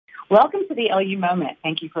Welcome to the LU Moment.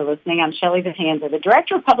 Thank you for listening. I'm Shelley Vitanza, the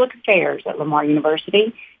Director of Public Affairs at Lamar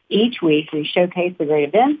University. Each week, we showcase the great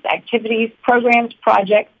events, activities, programs,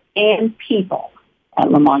 projects, and people at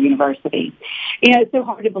Lamar University. You know, it's so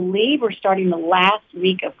hard to believe we're starting the last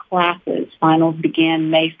week of classes. Finals begin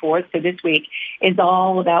May 4th, so this week is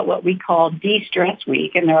all about what we call De-Stress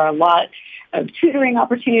Week, and there are a lot of tutoring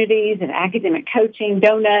opportunities and academic coaching,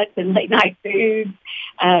 donuts, and late-night foods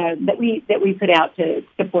that we put out to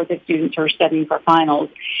support the students who are studying for finals.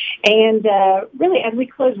 And really, as we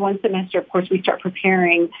close one semester, of course, we start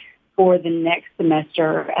preparing for the next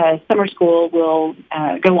semester. Summer school will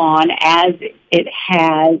go on as it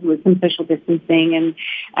has, with some social distancing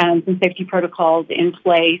and some safety protocols in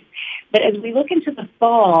place. But as we look into the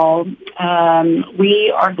fall,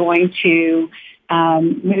 we are going to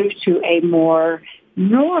move to a more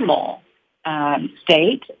normal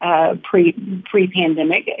state,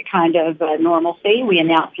 pre-pandemic kind of normalcy. We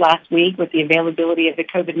announced last week with the availability of the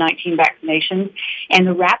COVID-19 vaccinations and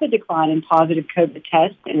the rapid decline in positive COVID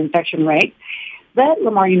tests and infection rates that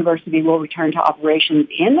Lamar University will return to operations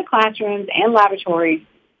in the classrooms and laboratories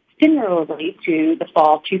similarly to the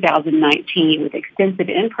fall 2019 with extensive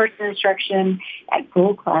in-person instruction at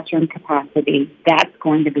full classroom capacity. That's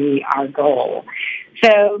going to be our goal.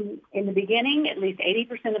 So in the beginning, at least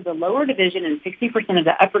 80% of the lower division and 60% of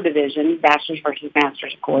the upper division, bachelor's versus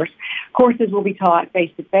master's, of course, courses will be taught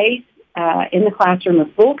face-to-face in the classroom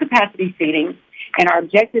with full capacity seating. And our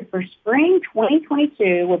objective for spring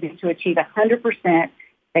 2022 will be to achieve 100%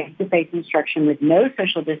 face-to-face instruction with no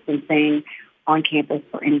social distancing on campus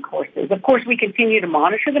for any courses. Of course, we continue to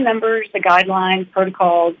monitor the numbers, the guidelines,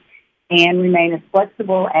 protocols, and remain as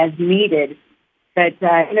flexible as needed. But,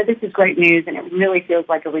 this is great news, and it really feels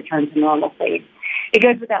like a return to normalcy. It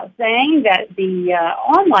goes without saying that the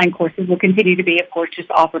online courses will continue to be, of course,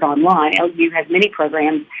 just offered online. LU has many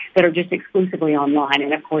programs that are just exclusively online,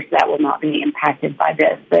 and, of course, that will not be impacted by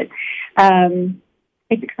this. But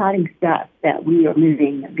it's exciting stuff that we are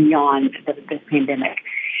moving beyond this pandemic.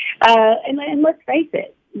 And let's face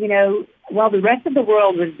it, while the rest of the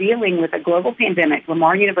world was dealing with a global pandemic,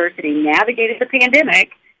 Lamar University navigated the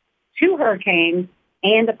pandemic, 2 hurricanes,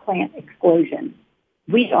 and a plant explosion.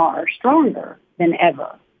 We are stronger than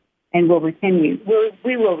ever, and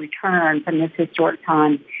we will return from this historic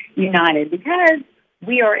time united because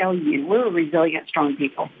we are LU. We're a resilient, strong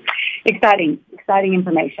people. Exciting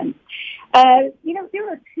information. There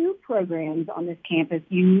are 2 programs on this campus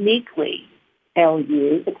uniquely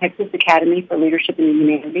LU, the Texas Academy for Leadership in the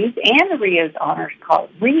Humanities, and the Rio Honors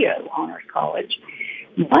College.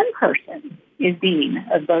 One person is dean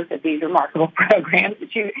of both of these remarkable programs.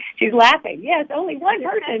 She's laughing. Yes, only one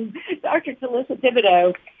person, Dr. Talissa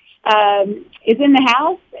Thibodeau, is in the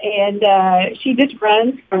house, and she just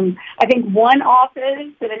runs from, I think, one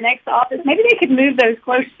office to the next office. Maybe they could move those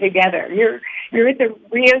close together. You're at the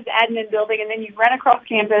Rio's admin building, and then you run across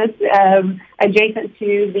campus adjacent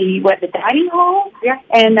to the dining hall. Yeah.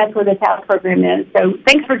 And that's where the TALC program is. So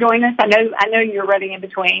thanks for joining us. I know you're running in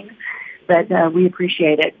between, but we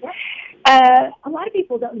appreciate it. A lot of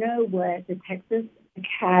people don't know what the Texas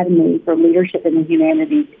Academy for Leadership in the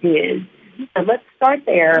Humanities is. So let's start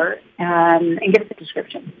there and give us a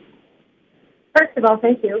description. First of all,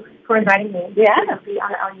 thank you for inviting me to be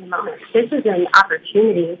on LU Moment. This is an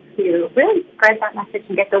opportunity to really spread that message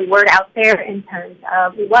and get the word out there in terms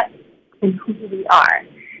of what and who we are.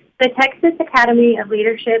 The Texas Academy of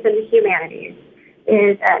Leadership in the Humanities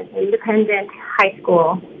is an independent high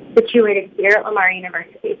school situated here at Lamar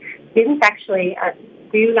University. Students actually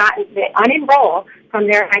unenroll from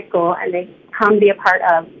their high school, and they come be a part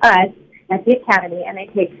of us at the Academy, and they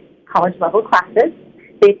take college-level classes,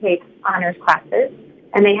 they take honors classes,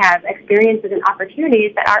 and they have experiences and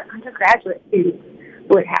opportunities that our undergraduate students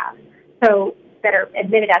would have, so that are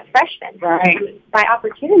admitted as freshmen. Right. And by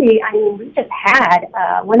opportunity, I mean, we just had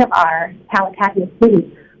one of our TALC Academy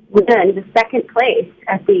students win the second place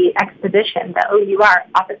at the exposition, the OUR,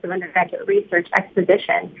 Office of Undergraduate Research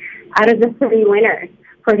exposition. Out of the 3 winners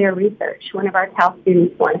for their research, one of our TALC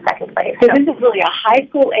students won second place. So this is really a high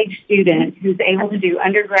school age student who's able to do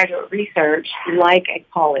undergraduate research like a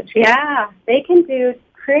college. Yeah, they can do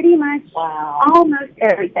pretty much almost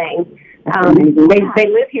everything. They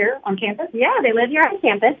live here on campus? Yeah, they live here on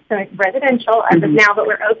campus, so it's residential as of now, but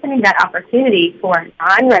we're opening that opportunity for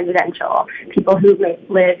non-residential people who may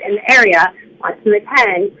live in the area, want to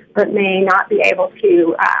attend, but may not be able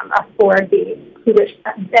to afford the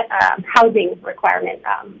housing requirement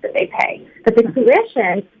that they pay. But the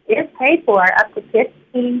tuition is paid for up to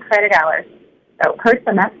 15 credit hours, so per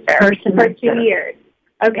semester. For 2 years.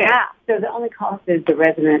 Okay. Yeah. So the only cost is the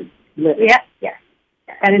resident living. Yes.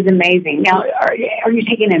 That is amazing. Now, are you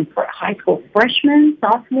taking in high school freshmen,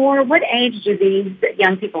 sophomore? What age do these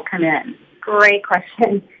young people come in? Great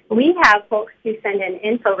question. We have folks who send in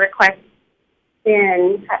info requests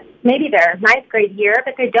in maybe their ninth grade year,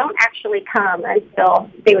 but they don't actually come until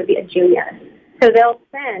they would be a junior. So they'll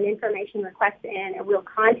send information requests in, and we'll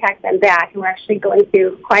contact them back, and we're actually going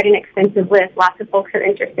through quite an extensive list. Lots of folks are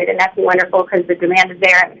interested, and that's wonderful because the demand is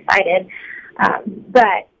there. I'm excited.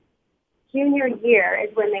 But junior year is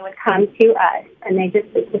when they would come to us, and they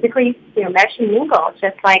just typically, mesh and mingle,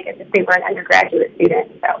 just like as if they were an undergraduate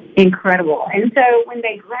student. So incredible. And so when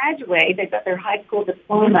they graduate, they've got their high school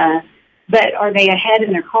diploma, but are they ahead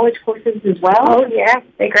in their college courses as well? Oh, yes.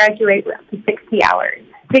 They graduate with up to 60 hours.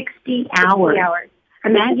 60 hours. 60 hours.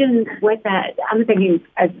 Imagine what that, I'm thinking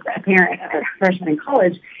as a parent of a freshman in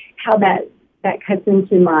college, how that cuts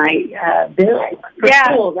into my bill for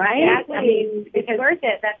school, right? Exactly. I mean, it's worth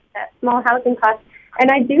it, that small housing cost. And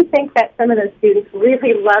I do think that some of those students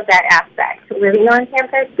really love that aspect, living on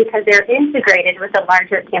campus, because they're integrated with a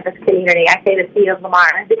larger campus community. I say the city of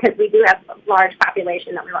Lamar because we do have a large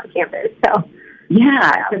population that live on campus. So,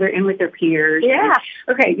 yeah, so they're in with their peers. Yeah.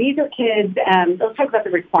 Okay, these are kids. Let's talk about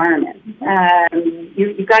the requirements.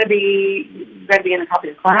 You've got to be in the top of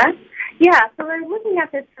your class. Yeah, so we're looking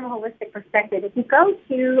at this from a holistic perspective. If you go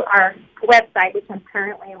to our website, which I'm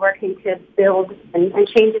currently working to build and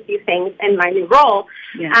change a few things in my new role,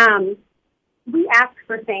 we ask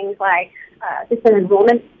for things like just an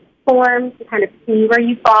enrollment form to kind of see where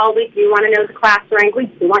you fall. We do want to know the class rank. We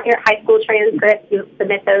do want your high school transcripts. You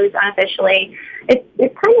submit those unofficially. It's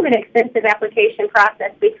kind of an extensive application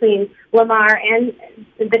process between Lamar and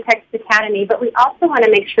the Texas Academy, but we also want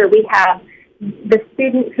to make sure we have the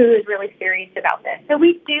student who is really serious about this. So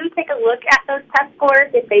we do take a look at those test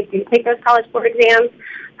scores if they do take those college board exams.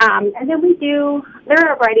 And then there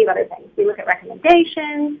are a variety of other things. We look at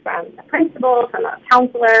recommendations from a principal, from a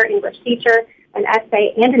counselor, English teacher, an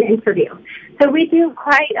essay, and an interview. So we do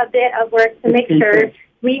quite a bit of work to make sure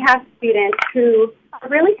we have students who are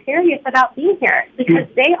really serious about being here, because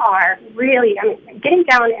they are really, getting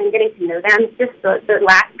down and getting to know them just the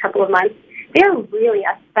last couple of months, they're really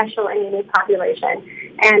a special and unique population.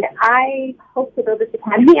 And I hope to build this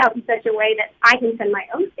academy out in such a way that I can send my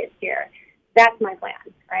own kids here. That's my plan,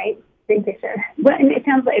 right? Big picture. Well, and it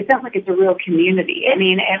sounds like it's a real community. I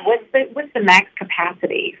mean, and what's the max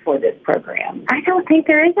capacity for this program? I don't think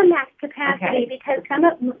there is a max capacity because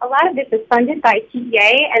a lot of this is funded by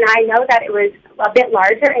TEA, and I know that it was a bit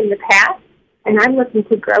larger in the past, and I'm looking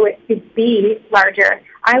to grow it to be larger.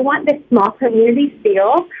 I want this small community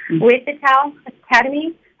feel with the TAL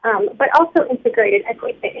Academy, but also integrated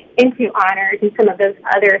into honors and some of those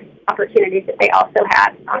other opportunities that they also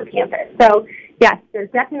have on campus. So, yes,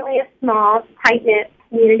 there's definitely a small, tight-knit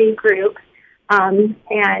community group. And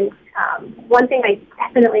one thing I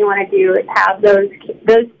definitely want to do is have those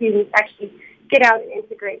students actually get out and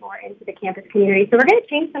integrate more into the campus community. So we're going to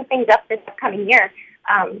change some things up this upcoming year.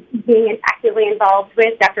 Being actively involved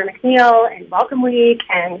with Dr. McNeil and Welcome Week,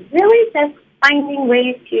 and really just finding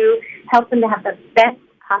ways to help them to have the best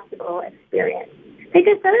possible experience. They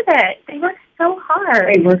deserve it. They work so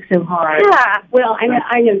hard. Yeah. Well,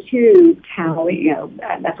 I know too, TAL,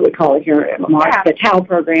 that's what we call it here at Lamar, the TAL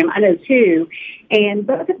program. I know too, and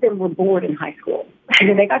both of them were bored in high school.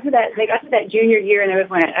 They got to that junior year, and they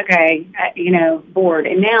went, okay, bored.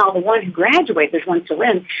 And now the one who graduated, there's one still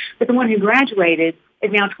in, but the one who graduated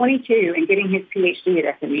is now 22 and getting his PhD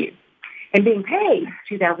at SMU and being paid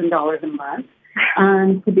 $2,000 a month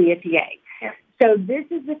to be a TA. So this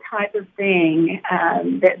is the type of thing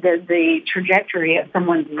that the trajectory of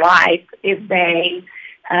someone's life, if they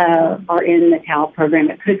are in the TAL program,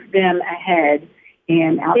 it puts them ahead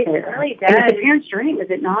and out there. It really does. And it's a parent's dream, is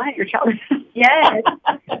it not? Your child. Yes.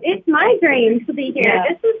 It's my dream to be here.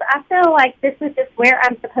 Yeah. I feel like this is just where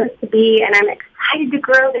I'm supposed to be, and I'm excited to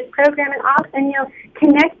grow this program and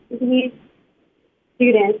connect these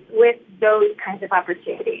students with those kinds of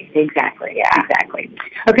opportunities. Exactly. Yeah. Exactly.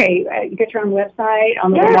 Okay. You got your own website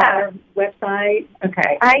on the Lamar website?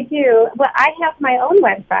 Okay. I do. Well, I have my own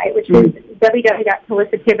website, which is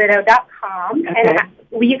www.telisathibodeau.com. Okay.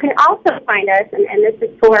 And you can also find us, and this is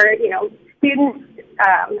for, students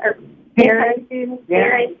or parents,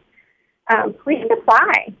 please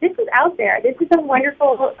apply. This is out there. This is a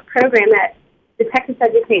wonderful program that the Texas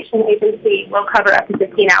Education Agency will cover up to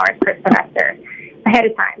 15 hours per semester. ahead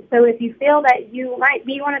of time. So if you feel that you might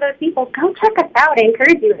be one of those people, go check us out. I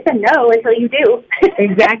encourage you. It's a no until you do.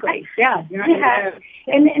 Exactly. Yeah. You're not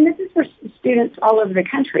and this is for students all over the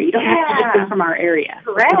country. You don't have to just be from our area.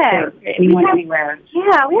 Correct. Anyone, anywhere.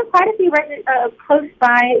 Yeah, we have quite a few close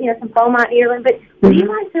by, some Beaumont, Ireland, but we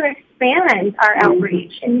want to expand our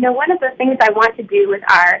outreach. And, one of the things I want to do with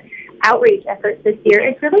our outreach efforts this year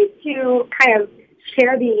is really to kind of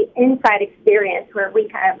share the inside experience where we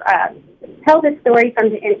kind of tell the story from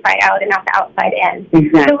the inside out and not the outside in.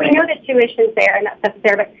 Exactly. So we know the tuition's there and that stuff's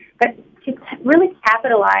there, but to really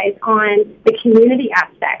capitalize on the community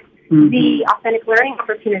aspect, the authentic learning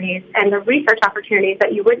opportunities and the research opportunities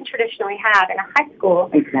that you wouldn't traditionally have in a high school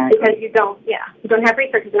because you don't have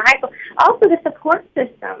researchers in high school. Also the support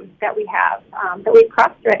system that we have, that we've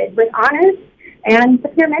cross-threaded with honors and the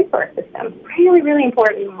peer mentor system. Really, really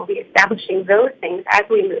important, and we'll be establishing those things as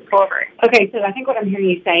we move forward. Okay, so I think what I'm hearing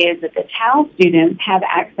you say is that the TAL students have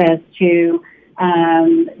access to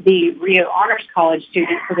the Rio Honors College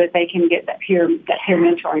students so that they can get that peer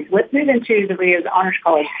mentoring. So let's move into the Rio Honors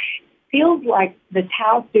College. Feels like the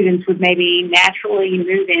TAL students would maybe naturally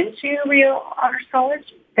move into Rio Honors College?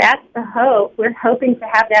 That's the hope. We're hoping to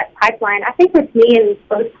have that pipeline. I think with me in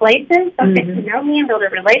both places, they'll get to know me and build a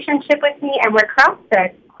relationship with me, and we're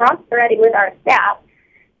cross-threading with our staff.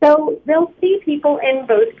 So they'll see people in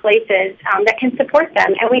both places that can support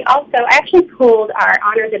them. And we also actually pulled our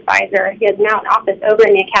honors advisor. He has now an office over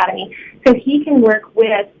in the academy, so he can work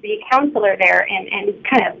with the counselor there and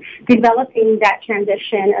kind of developing that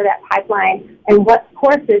transition or that pipeline and what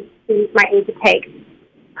courses students might need to take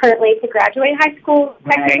currently to graduate high school,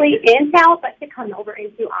 technically in TAL, but to come over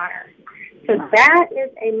into honors. So that is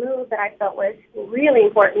a move that I felt was really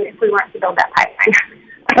important if we want to build that pipeline.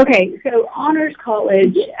 Okay, so Honors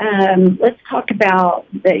College, let's talk about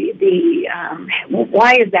the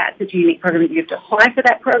why is that such a unique program? Do you have to apply for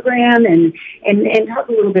that program? And talk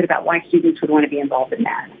a little bit about why students would want to be involved in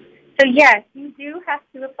that. So, yes, you do have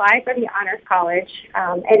to apply for the Honors College.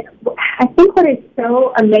 And I think what is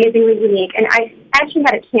so amazingly unique, and I actually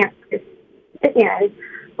had a chance to sit in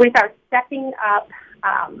with our Stepping Up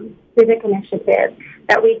civic initiative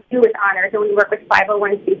that we do with honors, and we work with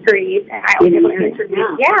 501c3s, and I was able to interview.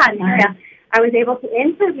 I was able to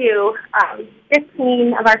interview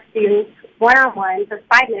 15 of our students one-on-one for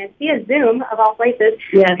 5 minutes via Zoom, of all places.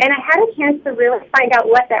 Yes. And I had a chance to really find out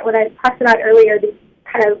what I talked about earlier, the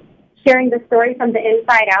kind of sharing the story from the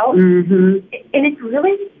inside out. And it's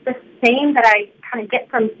really the same that I kind of get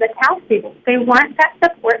from the TAL students. They want that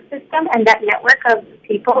support system and that network of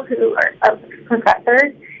people who are of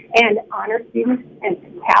professors and honor students and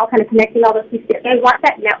TAL kind of connecting all those pieces. They want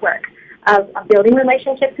that network of building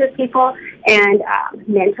relationships with people and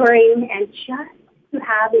mentoring and just to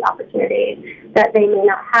have the opportunities that they may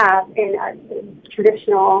not have in a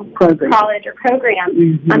traditional college or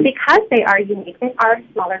program because they are unique. They are a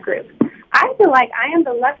smaller group. I feel like I am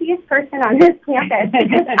the luckiest person on this campus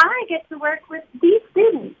because I get to work with these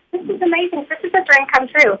students. This is amazing. This is a dream come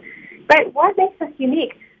true. But what makes us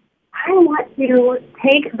unique? I want to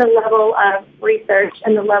take the level of research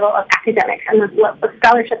and the level of academics and the level of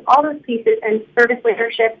scholarship, all those pieces, and service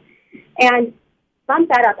leadership, and bump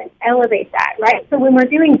that up and elevate that, right? So when we're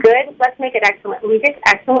doing good, let's make it excellent. When we get to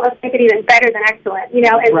excellent, let's make it even better than excellent, and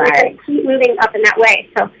we're going to keep moving up in that way.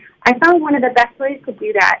 So I found one of the best ways to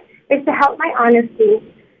do that is to help my honor students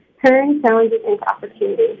turn challenges into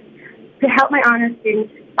opportunities, to help my honor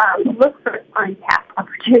students look for untapped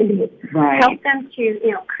opportunities, help them to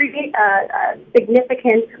create a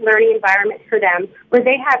significant learning environment for them where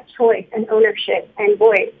they have choice and ownership and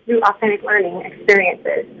voice through authentic learning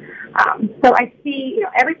experiences. So I see,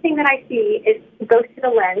 everything that I see goes to the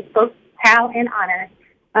lens, both TAL and honor,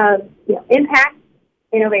 of impact,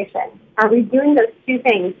 innovation. Are we doing those two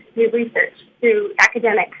things through research, through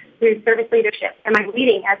academics, through service leadership? Am I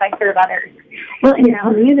leading as I serve others? Well, in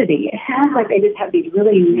community, it sounds like they just have these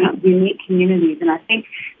really unique communities, and I think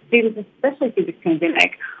students, especially through this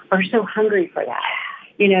pandemic, are so hungry for that.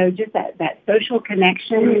 Just that social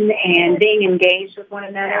connection and being engaged with one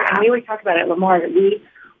another. And we always talk about it at Lamar that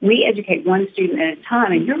we educate one student at a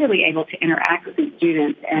time, and you're really able to interact with these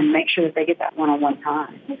students and make sure that they get that one-on-one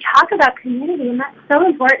time. We talk about community, and that's so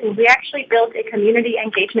important. We actually built a community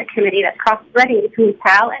engagement committee that's cross-threading between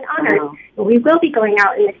TAL and honors. And we will be going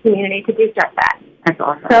out in the community to do just that. That's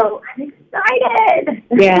awesome. So I'm excited.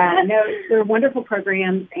 They're wonderful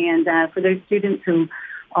programs, and for those students who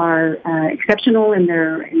are exceptional in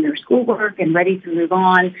their schoolwork and ready to move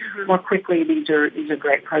on more quickly, these are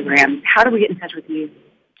great programs. How do we get in touch with you?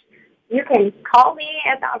 You can call me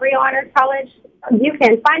at the Aubrey Honors College. You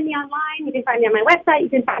can find me online. You can find me on my website. You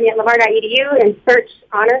can find me at lamar.edu and search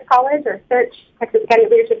Honors College or search Texas Academy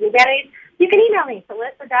of Leadership and Humanities. You can email me,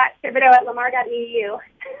 Talissa.Thibodeau@lamar.edu.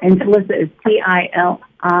 And Talissa is Tilissa.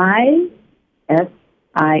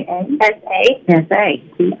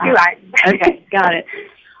 Okay, got it.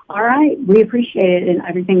 All right. We appreciate it and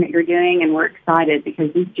everything that you're doing, and we're excited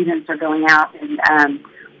because these students are going out and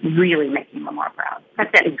really making Lamar proud.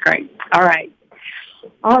 That's it. It's great. All right.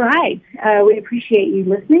 All right. We appreciate you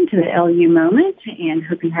listening to the LU Moment and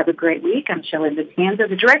hope you have a great week. I'm Shelley Vitanza,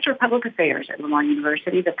 the Director of Public Affairs at Lamar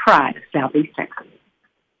University, the pride of Southeast Texas.